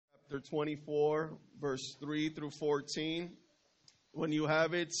chapter 24, verse 3 through 14. When you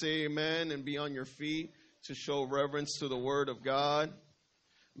have it, say amen and be on your feet to show reverence to the word of God.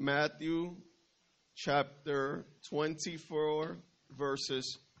 Matthew chapter 24,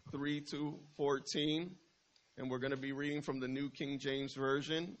 verses 3 to 14. And we're going to be reading from the New King James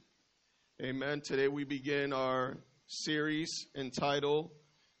Version. Amen. Today we begin our series entitled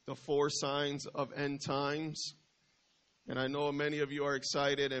The Four Signs of End Times. And I know many of you are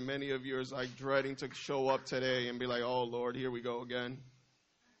excited and many of you are like dreading to show up today and be like, oh Lord, here we go again.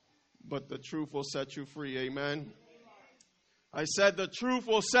 But the truth will set you free. Amen. I said the truth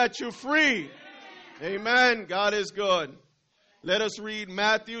will set you free. Amen. God is good. Let us read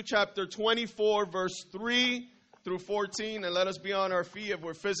Matthew chapter 24, verse 3 through 14. And let us be on our feet if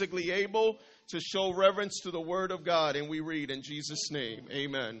we're physically able to show reverence to the word of God. And we read in Jesus' name.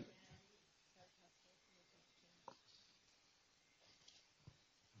 Amen.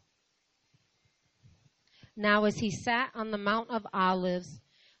 Now as he sat on the Mount of Olives,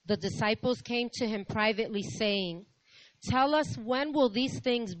 the disciples came to him privately, saying, "Tell us, when will these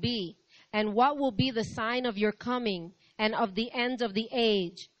things be? And what will be the sign of your coming and of the end of the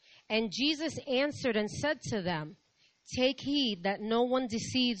age?" And Jesus answered and said to them, "Take heed that no one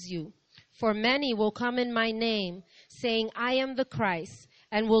deceives you. For many will come in my name, saying, 'I am the Christ,'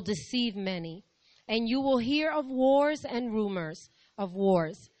 and will deceive many. And you will hear of wars and rumors of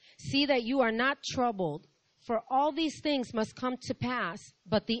wars. See that you are not troubled. For all these things must come to pass,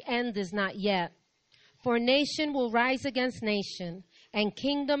 but the end is not yet. For nation will rise against nation, and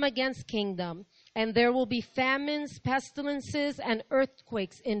kingdom against kingdom, and there will be famines, pestilences, and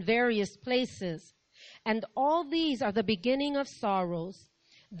earthquakes in various places. And all these are the beginning of sorrows.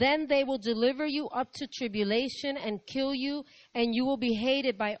 Then they will deliver you up to tribulation and kill you, and you will be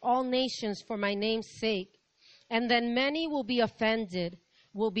hated by all nations for my name's sake. And then many will be offended,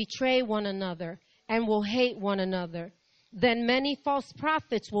 will betray one another, and will hate one another. Then many false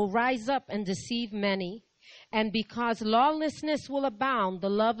prophets will rise up and deceive many. And because lawlessness will abound, the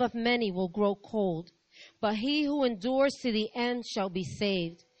love of many will grow cold. But he who endures to the end shall be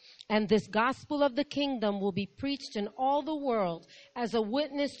saved. And this gospel of the kingdom will be preached in all the world as a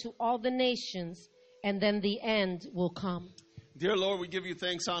witness to all the nations, and then the end will come." Dear Lord, we give you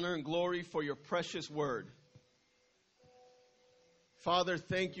thanks, honor, and glory for your precious word. Father,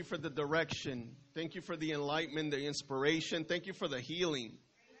 thank you for the direction. Thank you for the enlightenment, the inspiration. Thank you for the healing.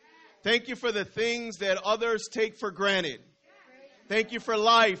 Thank you for the things that others take for granted. Thank you for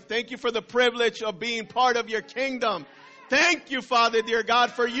life. Thank you for the privilege of being part of your kingdom. Thank you, Father, dear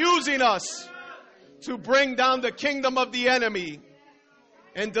God, for using us to bring down the kingdom of the enemy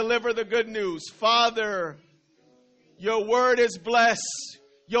and deliver the good news. Father, your word is blessed.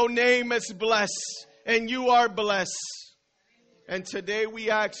 Your name is blessed. And you are blessed. And today we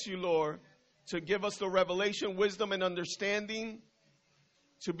ask you, Lord, to give us the revelation, wisdom, and understanding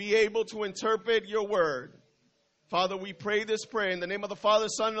to be able to interpret your word. Father, we pray this prayer in the name of the Father,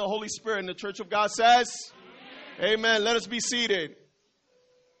 Son, and the Holy Spirit. And the Church of God says, Amen. Amen. Let us be seated.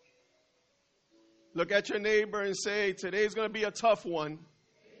 Look at your neighbor and say, today's going to be a tough one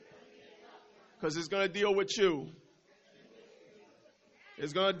because it's going to deal with you.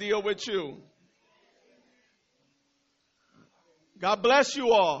 It's going to deal with you. God bless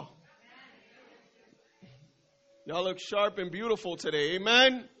you all. Y'all look sharp and beautiful today.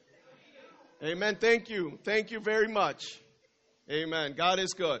 Amen. Amen. Thank you. Thank you very much. Amen. God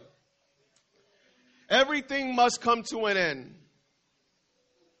is good. Everything must come to an end.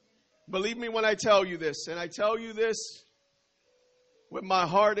 Believe me when I tell you this, and I tell you this with my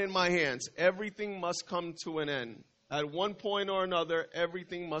heart in my hands. Everything must come to an end. At one point or another,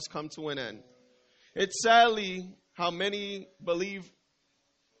 everything must come to an end. It's sadly how many believe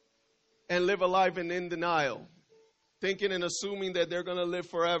and live a life in denial, thinking and assuming that they're going to live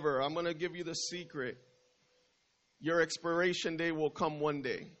forever. I'm going to give you the secret. Your expiration day will come one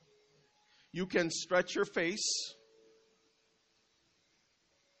day. You can stretch your face.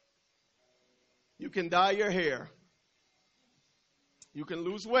 You can dye your hair. You can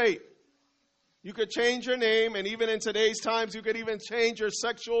lose weight. You could change your name, and even in today's times, you could even change your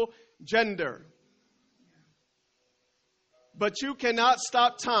sexual gender. But you cannot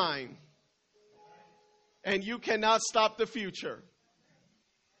stop time. And you cannot stop the future.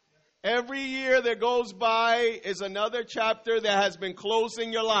 Every year that goes by is another chapter that has been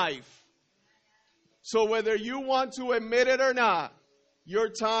closing your life. So whether you want to admit it or not, your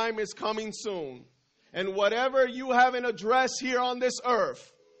time is coming soon. And whatever you haven't addressed here on this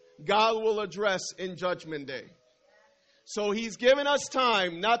earth, God will address in Judgment Day. So he's given us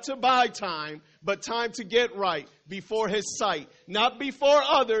time, not to buy time, but time to get right before his sight. Not before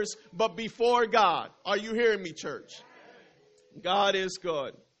others, but before God. Are you hearing me, church? God is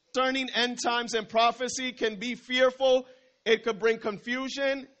good. Concerning end times and prophecy can be fearful. It could bring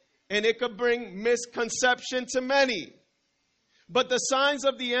confusion, and it could bring misconception to many. But the signs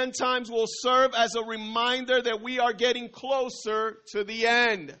of the end times will serve as a reminder that we are getting closer to the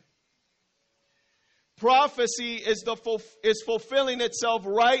end. Prophecy is fulfilling itself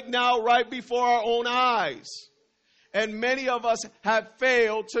right now, right before our own eyes. And many of us have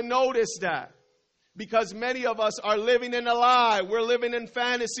failed to notice that. Because many of us are living in a lie. We're living in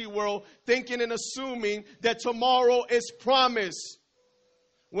fantasy world, thinking and assuming that tomorrow is promised.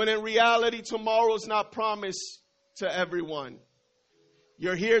 When in reality, tomorrow is not promised to everyone.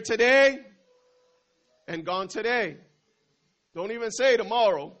 You're here today and gone today. Don't even say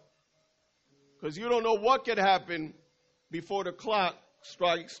tomorrow. Because you don't know what could happen before the clock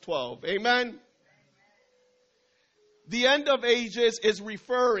strikes 12. Amen? The end of ages is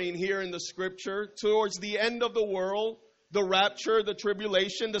referring here in the scripture towards the end of the world, the rapture, the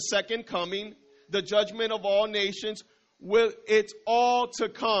tribulation, the second coming, the judgment of all nations. It's all to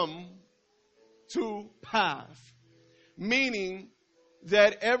come to pass. Meaning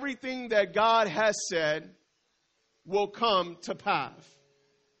that everything that God has said will come to pass.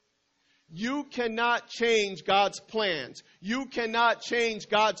 You cannot change God's plans. You cannot change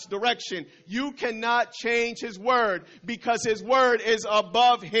God's direction. You cannot change His word because His word is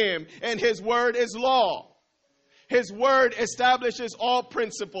above Him and His word is law. His word establishes all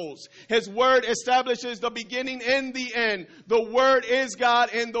principles. His word establishes the beginning and the end. The word is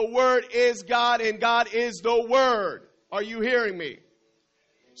God and the word is God and God is the word. Are you hearing me?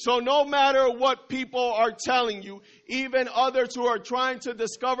 So no matter what people are telling you, even others who are trying to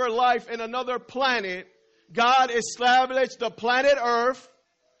discover life in another planet, God established the planet Earth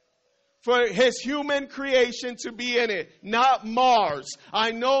for His human creation to be in it, not Mars. I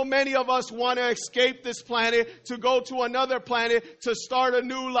know many of us want to escape this planet, to go to another planet, to start a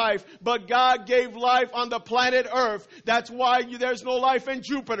new life. But God gave life on the planet Earth. That's why there's no life in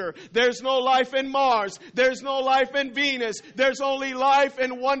Jupiter. There's no life in Mars. There's no life in Venus. There's only life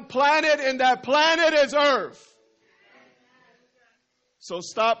in one planet, and that planet is Earth. So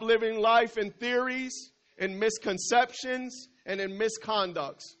stop living life in theories, in misconceptions, and in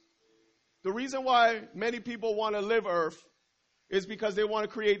misconducts. The reason why many people want to live earth is because they want to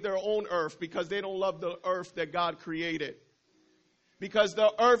create their own earth because they don't love the earth that God created. Because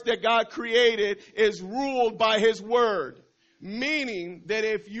the earth that God created is ruled by His word. Meaning that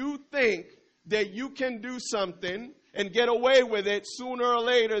if you think that you can do something and get away with it, sooner or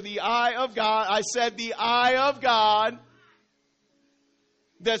later the eye of God, I said the eye of God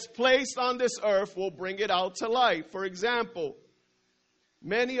that's placed on this earth will bring it out to light. For example,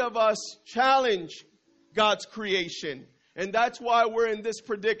 many of us challenge God's creation. And that's why we're in this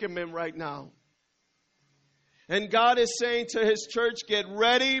predicament right now. And God is saying to His church, get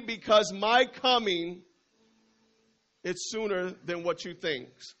ready because my coming is sooner than what you think.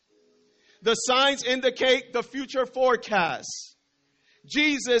 The signs indicate the future forecast.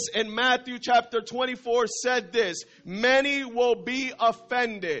 Jesus in Matthew chapter 24 said this, many will be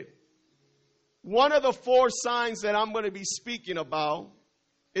offended. One of the 4 signs that I'm going to be speaking about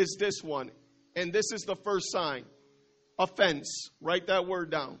is this one. And this is the first sign. Offense. Write that word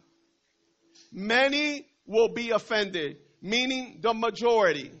down. Many will be offended, meaning the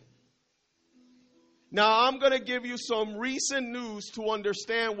majority. Now, I'm going to give you some recent news to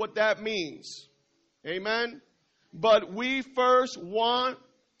understand what that means. Amen? But we first want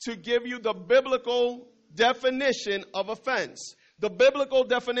to give you the biblical definition of offense. The biblical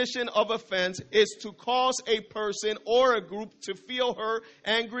definition of offense is to cause a person or a group to feel hurt,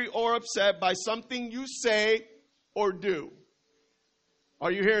 angry, or upset by something you say or do.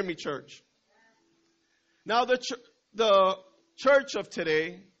 Are you hearing me, church? Now, the church of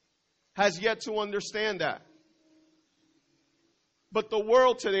today has yet to understand that. But the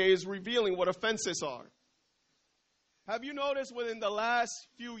world today is revealing what offenses are. Have you noticed within the last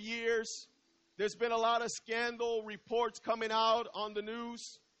few years, there's been a lot of scandal reports coming out on the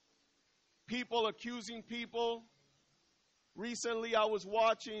news. People accusing people. Recently, I was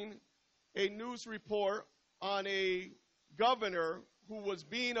watching a news report on a governor who was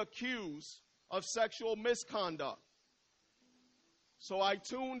being accused of sexual misconduct. So I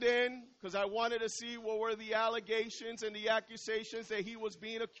tuned in because I wanted to see what were the allegations and the accusations that he was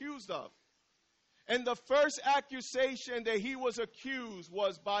being accused of. And the first accusation that he was accused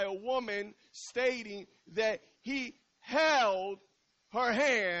was by a woman stating that he held her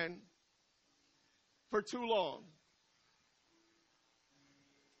hand for too long.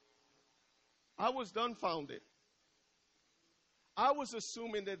 I was dumbfounded. I was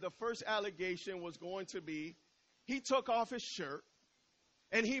assuming that the first allegation was going to be he took off his shirt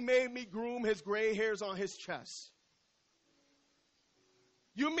and he made me groom his gray hairs on his chest.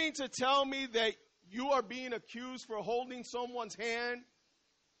 You mean to tell me that you are being accused for holding someone's hand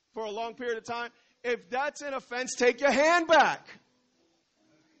for a long period of time? If that's an offense, take your hand back.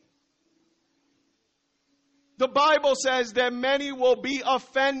 The Bible says that many will be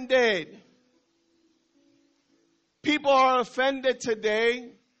offended. People are offended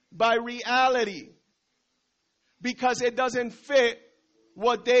today by reality because it doesn't fit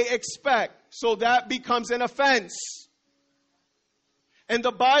what they expect. So that becomes an offense. And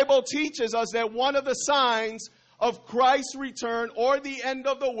the Bible teaches us that one of the signs of Christ's return or the end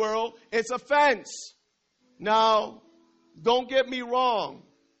of the world is offense. Now, don't get me wrong.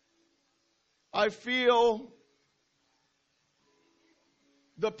 I feel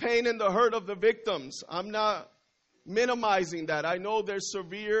the pain and the hurt of the victims. I'm not minimizing that. I know there's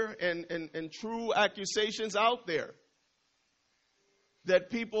severe and true accusations out there that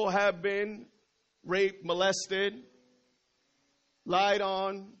people have been raped, molested, lied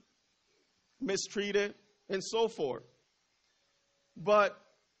on, mistreated, and so forth. But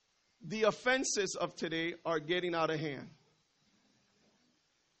the offenses of today are getting out of hand.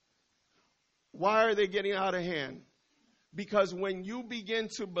 Why are they getting out of hand? Because when you begin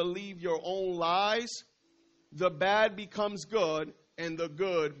to believe your own lies, the bad becomes good and the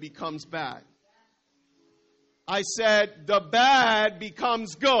good becomes bad. I said the bad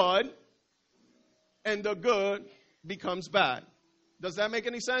becomes good and the good becomes bad. Does that make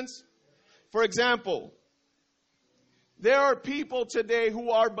any sense? For example, there are people today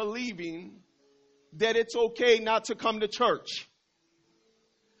who are believing that it's okay not to come to church,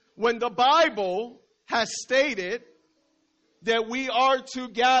 when the Bible has stated that we are to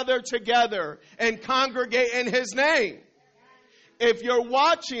gather together and congregate in His name. If you're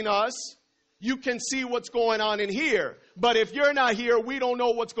watching us, you can see what's going on in here. But if you're not here, we don't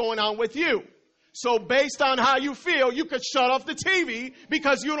know what's going on with you. So based on how you feel, you could shut off the TV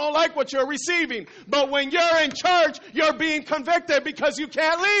because you don't like what you're receiving. But when you're in church, you're being convicted because you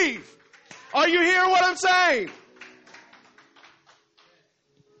can't leave. Are you hearing what I'm saying?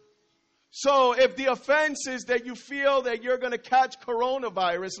 So if the offense is that you feel that you're going to catch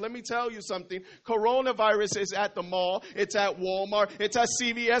coronavirus, let me tell you something. Coronavirus is at the mall, it's at Walmart, it's at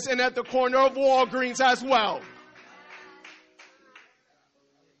CVS, and at the corner of Walgreens as well.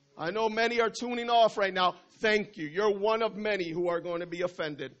 I know many are tuning off right now. Thank you. You're one of many who are going to be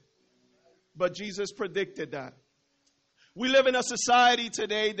offended. But Jesus predicted that. We live in a society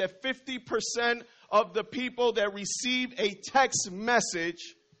today that 50% of the people that receive a text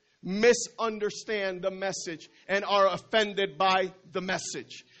message misunderstand the message and are offended by the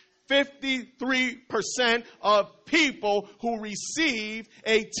message. 53% of people who receive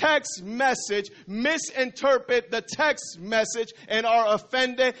a text message misinterpret the text message and are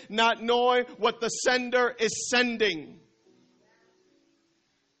offended, not knowing what the sender is sending.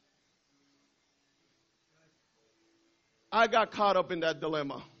 I got caught up in that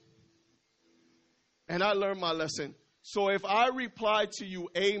dilemma. And I learned my lesson. So if I reply to you,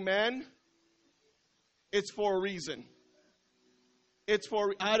 amen, it's for a reason.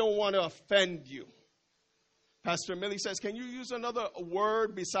 I don't want to offend you. Pastor Millie says, can you use another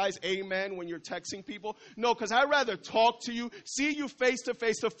word besides amen when you're texting people? No, because I'd rather talk to you, see you face to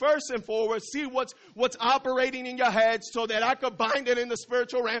face, to first and foremost, see what's operating in your head so that I could bind it in the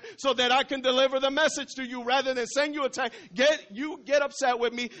spiritual realm, so that I can deliver the message to you rather than send you a text. You get upset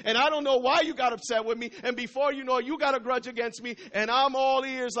with me, and I don't know why you got upset with me, and before you know it, you got a grudge against me, and I'm all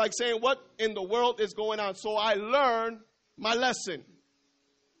ears like saying, what in the world is going on? So I learned my lesson.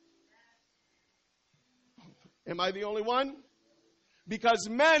 Am I the only one? Because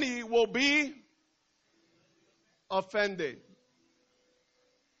many will be offended.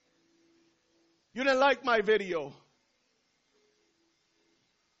 You didn't like my video.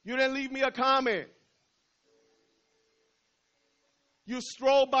 You didn't leave me a comment. You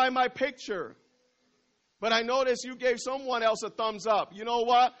strolled by my picture. But I noticed you gave someone else a thumbs up. You know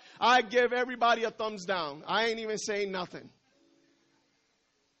what? I give everybody a thumbs down. I ain't even saying nothing.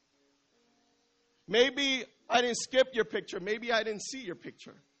 Maybe I didn't skip your picture. Maybe I didn't see your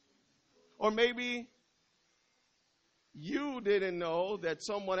picture. Or maybe you didn't know that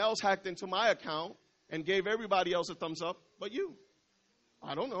someone else hacked into my account and gave everybody else a thumbs up, but you.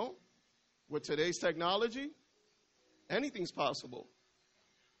 I don't know. With today's technology, anything's possible.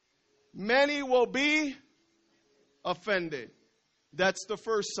 Many will be offended. That's the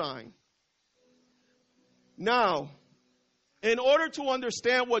first sign. Now, In order to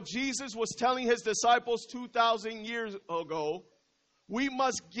understand what Jesus was telling his disciples 2,000 years ago, we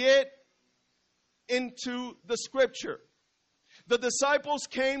must get into the scripture. The disciples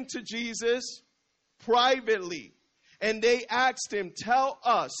came to Jesus privately, and they asked him, tell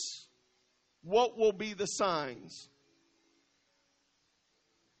us what will be the signs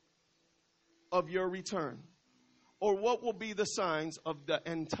of your return, or what will be the signs of the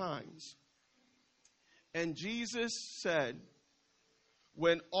end times. And Jesus said,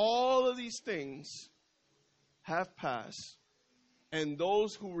 when all of these things have passed, and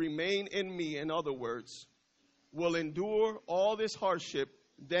those who remain in me, in other words, will endure all this hardship,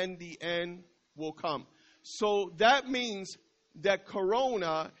 then the end will come. So that means that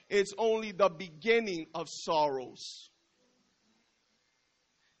Corona is only the beginning of sorrows.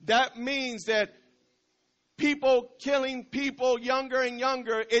 That means that people killing people younger and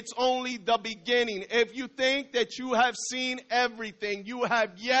younger, it's only the beginning. If you think that you have seen everything, you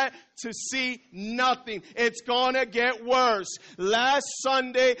have yet to see nothing. It's going to get worse. Last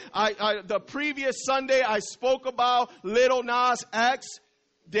Sunday, the previous Sunday, I spoke about Lil Nas X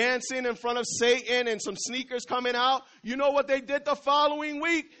dancing in front of Satan and some sneakers coming out. You know what they did the following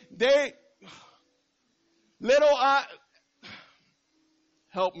week?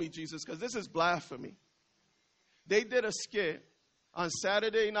 Help me, Jesus, because this is blasphemy. They did a skit on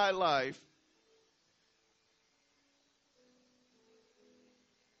Saturday Night Live,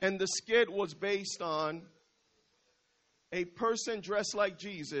 and the skit was based on a person dressed like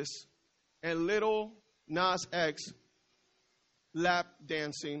Jesus and Lil Nas X lap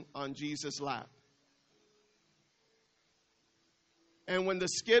dancing on Jesus' lap. And when the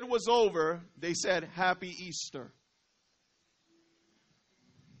skit was over, they said, Happy Easter.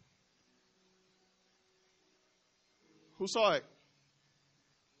 Who saw it?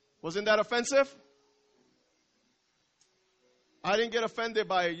 Wasn't that offensive? I didn't get offended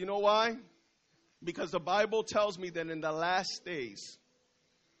by it. You know why? Because the Bible tells me that in the last days,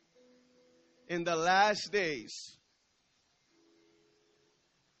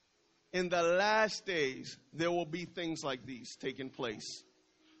 there will be things like these taking place.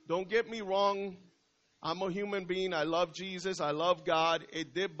 Don't get me wrong. I'm a human being. I love Jesus. I love God.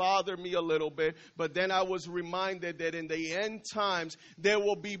 It did bother me a little bit. But then I was reminded that in the end times, there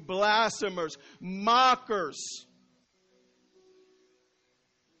will be blasphemers, mockers.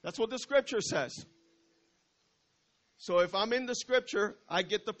 That's what the scripture says. So if I'm in the scripture, I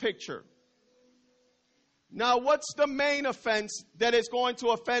get the picture. Now, what's the main offense that is going to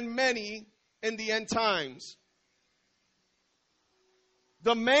offend many in the end times?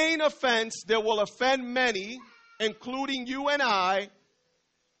 The main offense that will offend many, including you and I,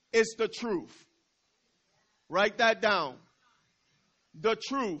 is the truth. Write that down. The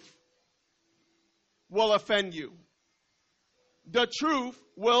truth will offend you. The truth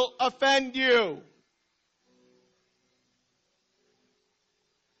will offend you.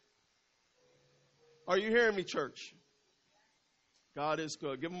 Are you hearing me, church? God is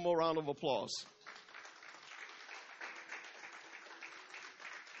good. Give him a round of applause.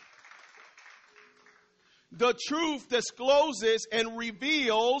 The truth discloses and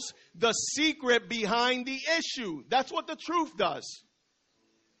reveals the secret behind the issue. That's what the truth does.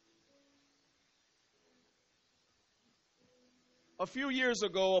 A few years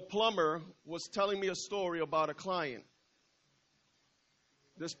ago, a plumber was telling me a story about a client.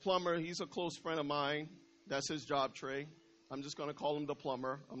 This plumber, he's a close friend of mine. That's his job, Trey. I'm just going to call him the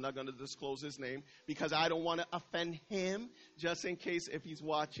plumber. I'm not going to disclose his name because I don't want to offend him, just in case if he's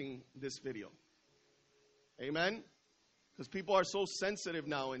watching this video. Amen? Because people are so sensitive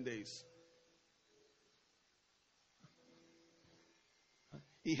nowadays.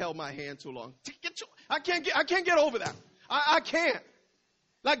 He held my hand too long. I can't get over that. I can't.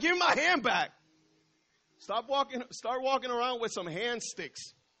 Like, give my hand back. Start walking around with some hand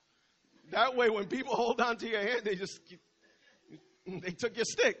sticks. That way, when people hold on to your hand, they took your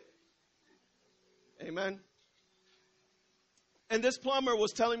stick. Amen. And this plumber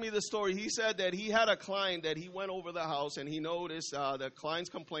was telling me the story. He said that he had a client that he went over the house and he noticed the client's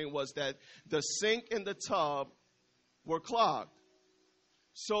complaint was that the sink and the tub were clogged.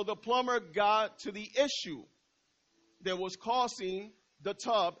 So the plumber got to the issue that was causing the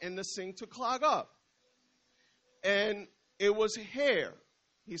tub and the sink to clog up. And it was hair.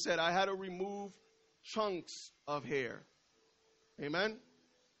 He said, I had to remove chunks of hair. Amen.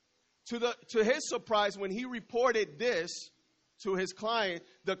 To his surprise, when he reported this to his client,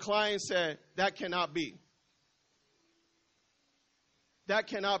 the client said, that cannot be. That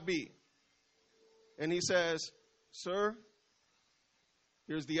cannot be. And he says, sir,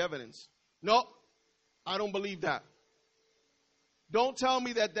 here's the evidence. No, I don't believe that. Don't tell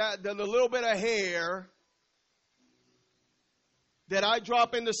me that the little bit of hair that I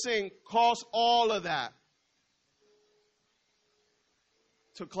drop in the sink costs all of that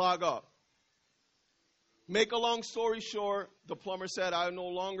to clog up. Make a long story short, the plumber said, I'm no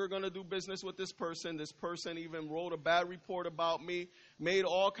longer going to do business with this person. This person even wrote a bad report about me, made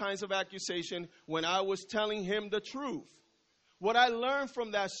all kinds of accusations when I was telling him the truth. What I learned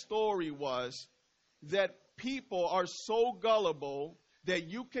from that story was that people are so gullible that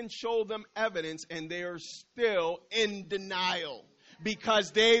you can show them evidence and they are still in denial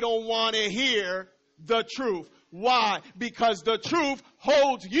because they don't want to hear the truth. Why? Because the truth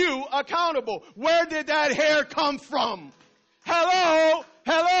holds you accountable. Where did that hair come from? Hello,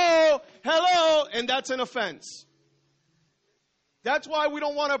 hello, hello. And that's an offense. That's why we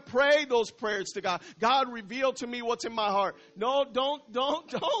don't want to pray those prayers to God. God, reveal to me what's in my heart. No, don't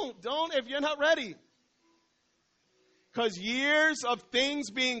if you're not ready. Because years of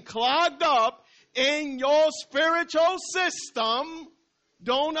things being clogged up in your spiritual system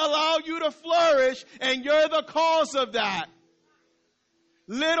don't allow you to flourish, and you're the cause of that.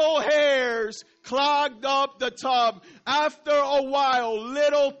 Little hairs clogged up the tub. After a while,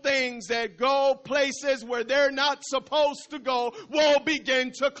 little things that go places where they're not supposed to go will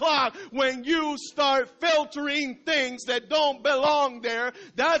begin to clog. When you start filtering things that don't belong there,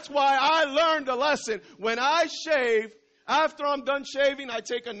 that's why I learned a lesson. When I shave, after I'm done shaving, I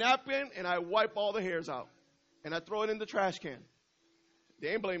take a napkin and I wipe all the hairs out. And I throw it in the trash can. They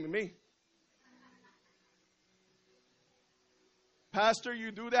ain't blaming me. Pastor,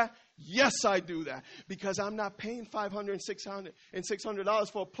 you do that? Yes, I do that. Because I'm not paying $500 and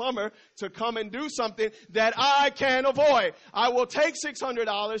 $600 for a plumber to come and do something that I can avoid. I will take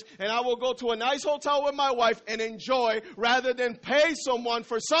 $600 and I will go to a nice hotel with my wife and enjoy rather than pay someone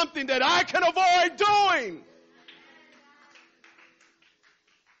for something that I can avoid doing.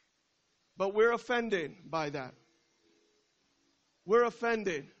 But we're offended by that. We're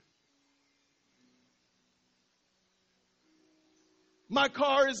offended. My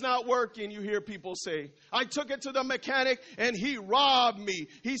car is not working, you hear people say. I took it to the mechanic and he robbed me.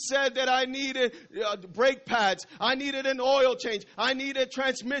 He said that I needed brake pads. I needed an oil change. I needed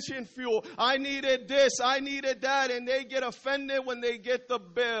transmission fuel. I needed this. I needed that. And they get offended when they get the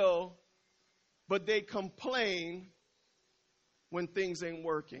bill. But they complain when things ain't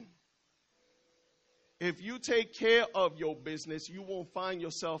working. If you take care of your business, you won't find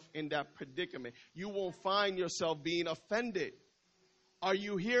yourself in that predicament. You won't find yourself being offended. Are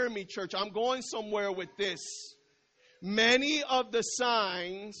you hearing me, church? I'm going somewhere with this. Many of the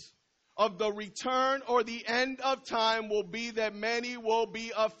signs of the return or the end of time will be that many will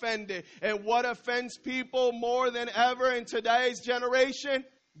be offended. And what offends people more than ever in today's generation?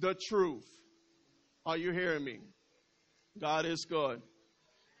 The truth. Are you hearing me? God is good.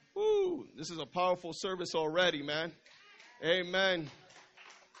 Woo, this is a powerful service already, man. Amen.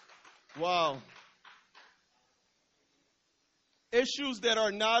 Wow. Issues that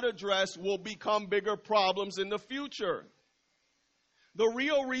are not addressed will become bigger problems in the future. The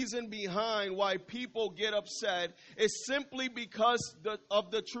real reason behind why people get upset is simply because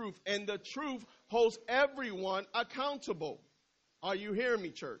of the truth. And the truth holds everyone accountable. Are you hearing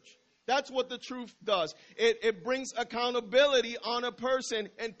me, church? That's what the truth does. It brings accountability on a person,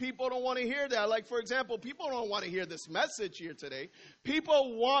 and people don't want to hear that. Like, for example, people don't want to hear this message here today.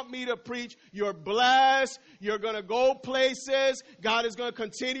 People want me to preach, you're blessed, you're going to go places, God is going to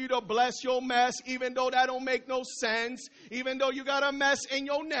continue to bless your mess, even though that don't make no sense, even though you got a mess in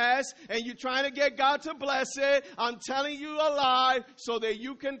your nest, and you're trying to get God to bless it. I'm telling you a lie so that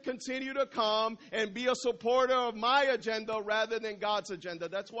you can continue to come and be a supporter of my agenda rather than God's agenda.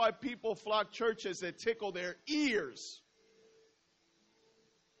 That's why people flock churches that tickle their ears.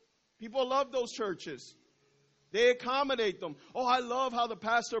 People love those churches. They accommodate them. Oh, I love how the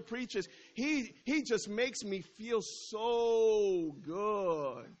pastor preaches. He just makes me feel so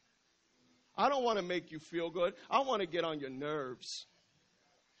good. I don't want to make you feel good. I want to get on your nerves.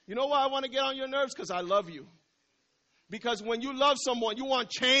 You know why I want to get on your nerves? Because I love you. Because when you love someone, you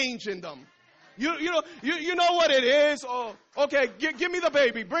want change in them. You know what it is? Oh, okay, give me the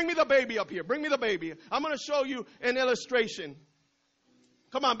baby. Bring me the baby up here. Bring me the baby. I'm going to show you an illustration.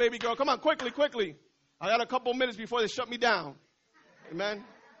 Come on, baby girl. Come on, quickly. I got a couple minutes before they shut me down. Amen.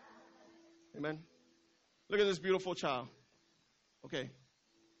 Amen. Look at this beautiful child. Okay.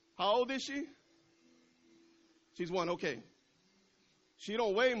 How old is she? She's 1. Okay. She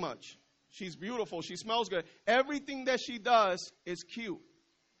don't weigh much. She's beautiful. She smells good. Everything that she does is cute.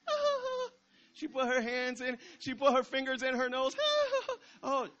 She put her hands in. She put her fingers in her nose.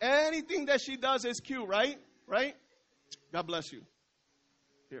 Oh, anything that she does is cute, right? Right? God bless you.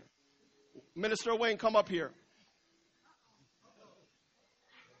 Minister Wayne, come up here.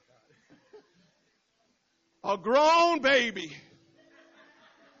 A grown baby.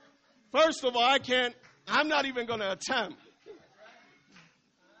 First of all, I'm not even going to attempt.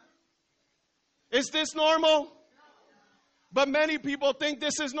 Is this normal? But many people think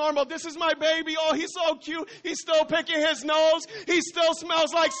this is normal. This is my baby. Oh, he's so cute. He's still picking his nose. He still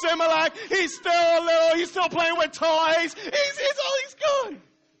smells like Similac. He's still playing with toys. He's good.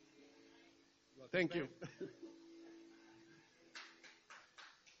 Thank you.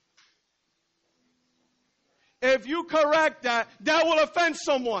 If you correct that, that will offend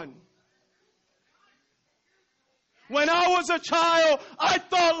someone. When I was a child, I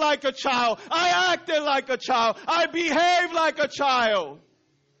thought like a child. I acted like a child. I behaved like a child.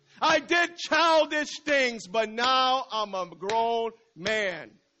 I did childish things, but now I'm a grown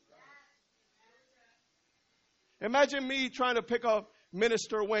man. Imagine me trying to pick up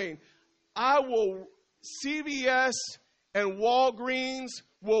Minister Wayne. CVS and Walgreens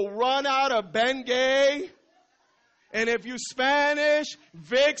will run out of Bengay. And if you Spanish,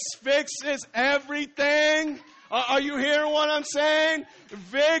 Vicks fixes everything. Are you hearing what I'm saying?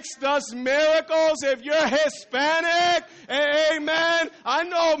 Vicks does miracles if you're Hispanic. Amen. I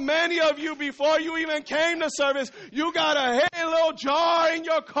know many of you, before you even came to service, you got a little jar in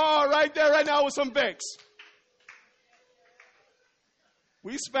your car right there right now with some Vicks.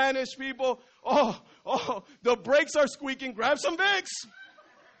 We Spanish people, the brakes are squeaking. Grab some Vicks.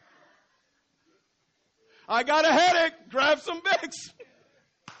 I got a headache. Grab some Vicks.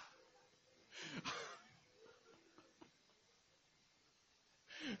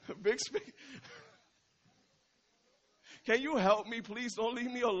 Vicks. Can you help me, please? Don't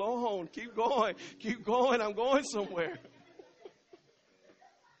leave me alone. Keep going. Keep going. I'm going somewhere.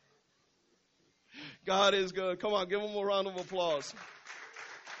 God is good. Come on, give him a round of applause.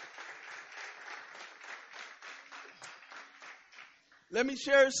 Let me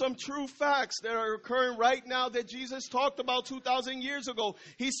share some true facts that are occurring right now that Jesus talked about 2,000 years ago.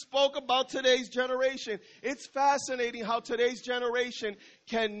 He spoke about today's generation. It's fascinating how today's generation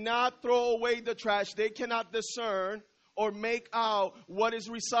cannot throw away the trash. They cannot discern or make out what is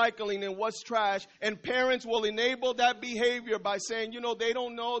recycling and what's trash. And parents will enable that behavior by saying, they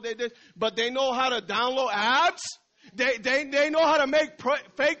don't know, but they know how to download apps. They know how to make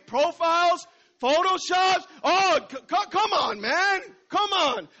fake profiles. Photoshops? Come on, man. Come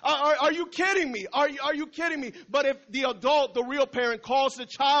on. Are you kidding me? Are you kidding me? But if the adult, the real parent, calls the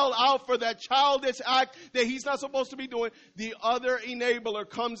child out for that childish act that he's not supposed to be doing, the other enabler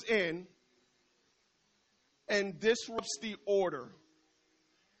comes in and disrupts the order.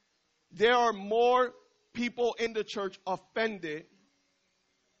 There are more people in the church offended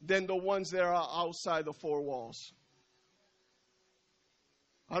than the ones that are outside the four walls.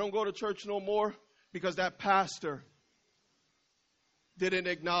 I don't go to church no more because that pastor didn't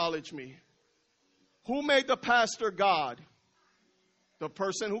acknowledge me. Who made the pastor God? The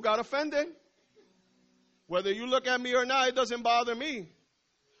person who got offended. Whether you look at me or not, it doesn't bother me.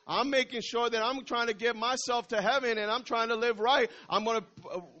 I'm making sure that I'm trying to get myself to heaven and I'm trying to live right. I'm going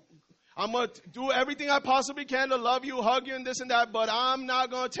to do everything I possibly can to love you, hug you, and this and that, but I'm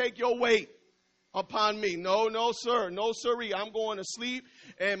not going to take your weight upon me. No, sir. No, sirree. I'm going to sleep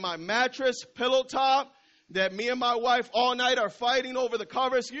in my mattress, pillow top, that me and my wife all night are fighting over the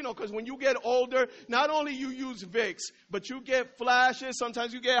covers. Because when you get older, not only you use Vicks, but you get flashes.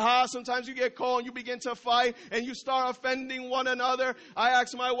 Sometimes you get hot. Sometimes you get cold. And you begin to fight. And you start offending one another. I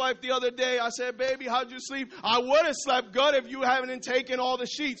asked my wife the other day, I said, baby, how'd you sleep? I would have slept good if you hadn't taken all the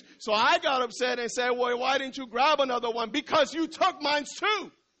sheets. So I got upset and said, well, why didn't you grab another one? Because you took mine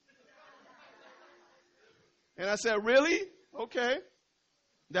too. And I said, really? Okay.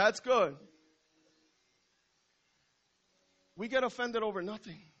 That's good. We get offended over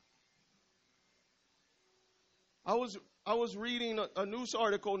nothing. I was reading a news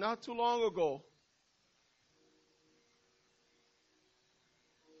article not too long ago.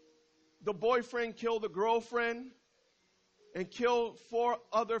 The boyfriend killed the girlfriend and killed 4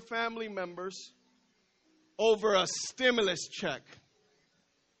 other family members over a stimulus check.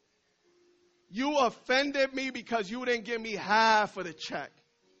 You offended me because you didn't give me half of the check.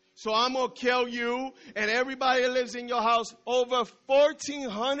 So I'm going to kill you and everybody that lives in your house over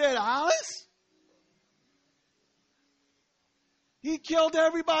 $1,400? He killed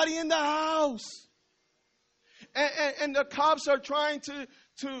everybody in the house. And the cops are trying to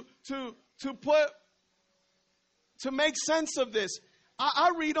make sense of this.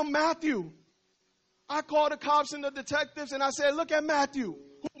 I read on Matthew. I called the cops and the detectives and I said, look at Matthew.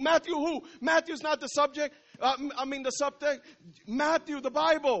 Matthew who? Matthew's not the subject. The subject. Matthew, the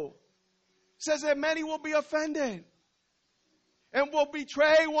Bible. says that many will be offended and will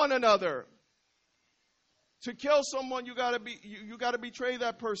betray one another. To kill someone, you gotta betray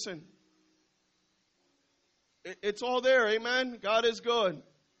that person. It's all there, amen? God is good.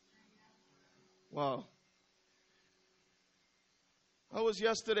 Wow. I was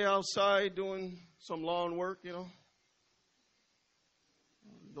yesterday outside doing some lawn work, you know.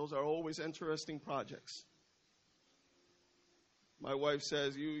 Those are always interesting projects. My wife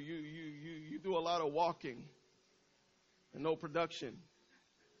says, you do a lot of walking and no production.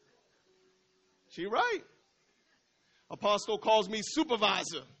 She right. Apostle calls me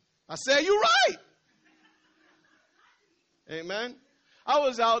supervisor. I say, you right. Amen. I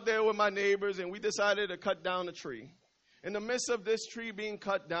was out there with my neighbors and we decided to cut down a tree. In the midst of this tree being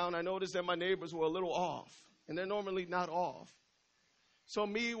cut down, I noticed that my neighbors were a little off. And they're normally not off. So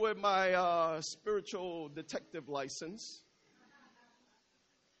me with my spiritual detective license,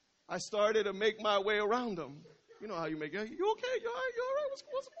 I started to make my way around them. You know how you make it. You okay? You all right? You all right? What's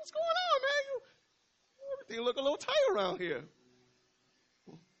going on, man? Everything look a little tight around here.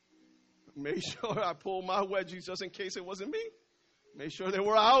 Made sure I pulled my wedgies just in case it wasn't me. Made sure they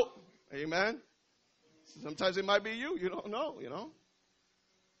were out. Amen. Sometimes it might be you. You don't know, you know.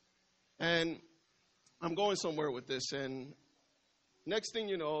 And I'm going somewhere with this. And next thing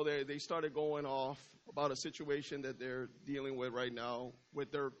you know, they started going off about a situation that they're dealing with right now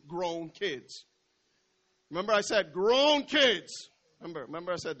with their grown kids. Remember I said grown kids.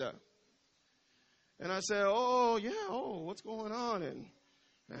 Remember I said that. And I said, what's going on?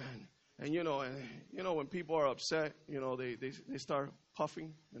 And you know when people are upset, you know, they start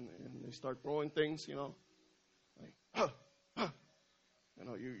puffing and they start throwing things, you know. Like, You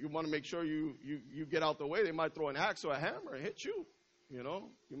know, you want to make sure you get out the way. They might throw an axe or a hammer and hit you. You know,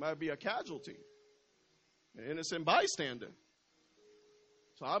 you might be a casualty, an innocent bystander.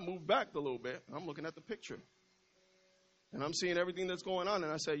 So I moved back a little bit. I'm looking at the picture. And I'm seeing everything that's going on.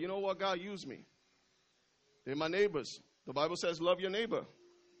 And I said, you know what? God used me. They're my neighbors. The Bible says, love your neighbor.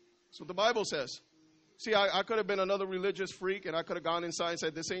 That's what the Bible says. See, I could have been another religious freak, and I could have gone inside and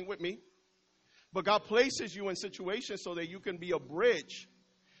said, this ain't with me. But God places you in situations so that you can be a bridge,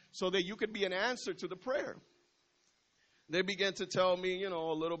 so that you can be an answer to the prayer. They began to tell me, you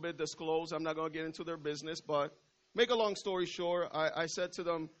know, a little bit disclosed. I'm not going to get into their business, but make a long story short, I said to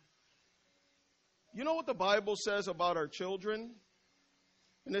them, you know what the Bible says about our children?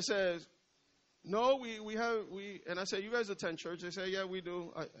 And it says, no, we have, and I said, you guys attend church? They say, yeah, we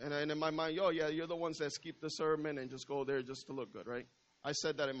do. And in my mind, yeah, you're the ones that skip the sermon and just go there just to look good, right? I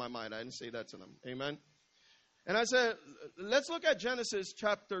said that in my mind. I didn't say that to them. Amen. And I said, let's look at Genesis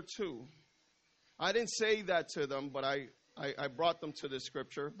chapter 2. I didn't say that to them, but I brought them to this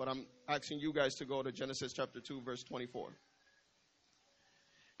scripture, but I'm asking you guys to go to Genesis chapter 2, verse 24.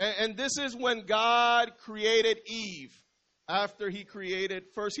 And this is when God created Eve. After he created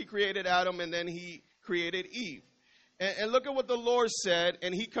Adam, and then he created Eve. And look at what the Lord said,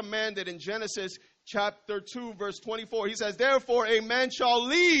 and he commanded in Genesis chapter 2, verse 24. He says, therefore a man shall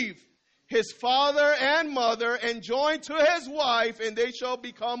leave his father and mother and join to his wife, and they shall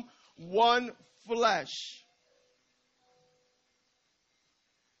become one flesh.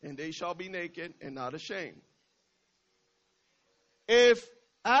 And they shall be naked and not ashamed. If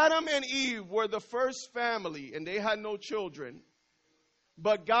Adam and Eve were the first family and they had no children,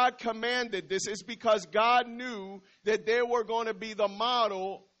 but God commanded this, is because God knew that they were going to be the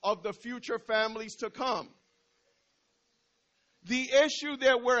model of the future families to come. The issue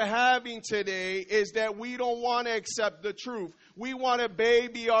that we're having today is that we don't want to accept the truth. We want to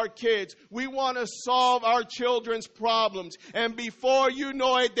baby our kids. We want to solve our children's problems. And before you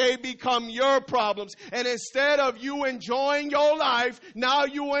know it, they become your problems. And instead of you enjoying your life, now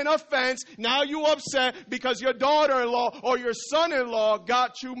you in offense, now you upset because your daughter-in-law or your son-in-law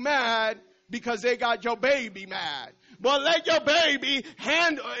got you mad because they got your baby mad. But let your baby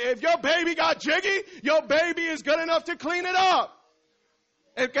if your baby got jiggy, your baby is good enough to clean it up.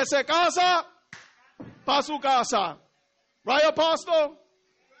 El que se casa, pa su casa. Right, Apostle?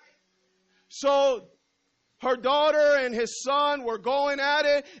 So her daughter and his son were going at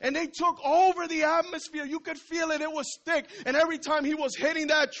it, and they took over the atmosphere. You could feel it. It was thick. And every time he was hitting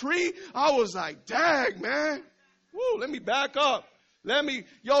that tree, I was like, dang, man. Woo, let me back up.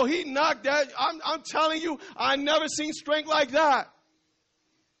 He knocked that. I'm telling you, I never seen strength like that.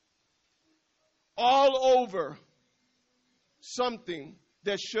 All over something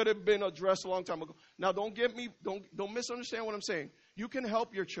that should have been addressed a long time ago. Now, don't misunderstand what I'm saying. You can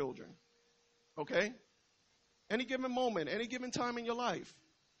help your children, okay? Any given moment, any given time in your life.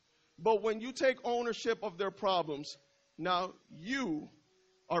 But when you take ownership of their problems, now you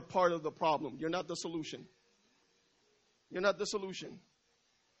are part of the problem. You're not the solution. You're not the solution.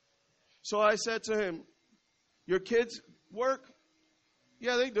 So I said to him, your kids work?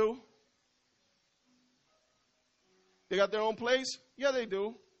 Yeah, they do. They got their own place? Yeah, they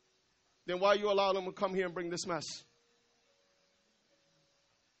do. Then why you allow them to come here and bring this mess?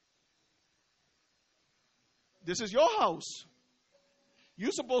 This is your house.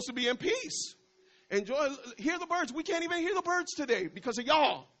 You're supposed to be in peace. Enjoy, hear the birds. We can't even hear the birds today because of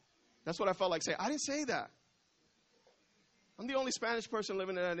y'all. That's what I felt like saying. I didn't say that. I'm the only Spanish person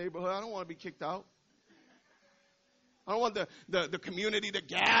living in that neighborhood. I don't want to be kicked out. I don't want the community to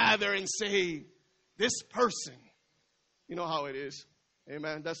gather and say, this person. You know how it is.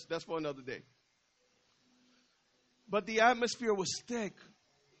 Amen. That's for another day. But the atmosphere was thick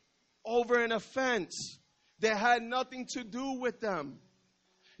over an offense that had nothing to do with them.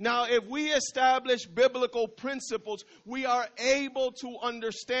 Now, if we establish biblical principles, we are able to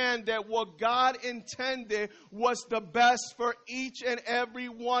understand that what God intended was the best for each and every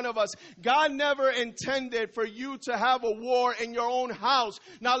one of us. God never intended for you to have a war in your own house.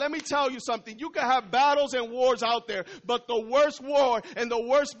 Now, let me tell you something. You can have battles and wars out there, but the worst war and the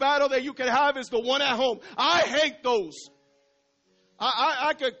worst battle that you can have is the one at home. I hate those.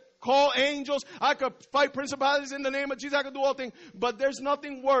 I could call angels. I could fight principalities in the name of Jesus. I could do all things. But there's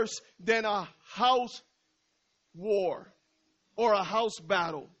nothing worse than a house war or a house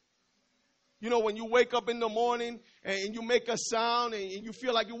battle. You know, when you wake up in the morning and you make a sound and you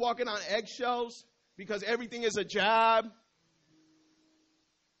feel like you're walking on eggshells because everything is a jab.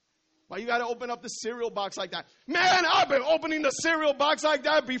 Why you got to open up the cereal box like that? Man, I've been opening the cereal box like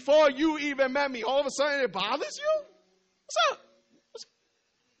that before you even met me. All of a sudden it bothers you? What's up?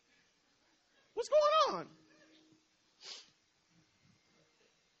 What's going on?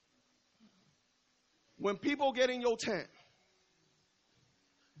 When people get in your tent,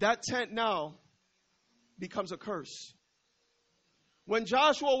 that tent now becomes a curse. When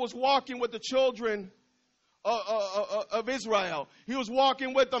Joshua was walking with the children of Israel, he was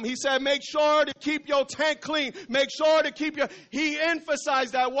walking with them. He said, make sure to keep your tent clean. Make sure to keep your... He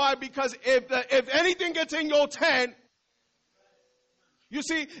emphasized that. Why? Because if anything gets in your tent, you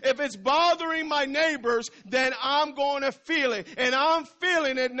see, if it's bothering my neighbors, then I'm going to feel it. And I'm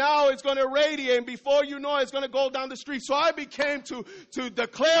feeling it now. It's going to radiate. And before you know it, it's going to go down the street. So I became to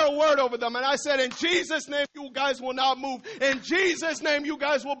declare a word over them. And I said, in Jesus' name, you guys will not move. In Jesus' name, you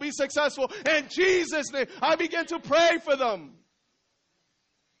guys will be successful. In Jesus' name, I began to pray for them.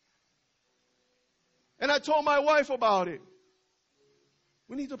 And I told my wife about it.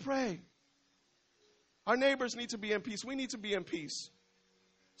 We need to pray. Our neighbors need to be in peace. We need to be in peace.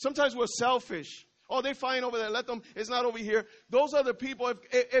 Sometimes we're selfish. Oh, they're fine over there. Let them. It's not over here. Those are the people.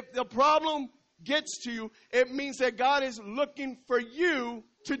 If the problem gets to you, it means that God is looking for you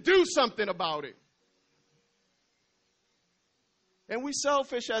to do something about it. And we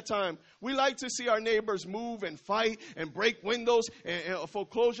selfish at times. We like to see our neighbors move and fight and break windows and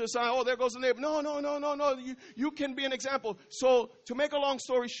foreclosure sign. Oh, there goes the neighbor. No. You can be an example. So to make a long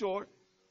story short,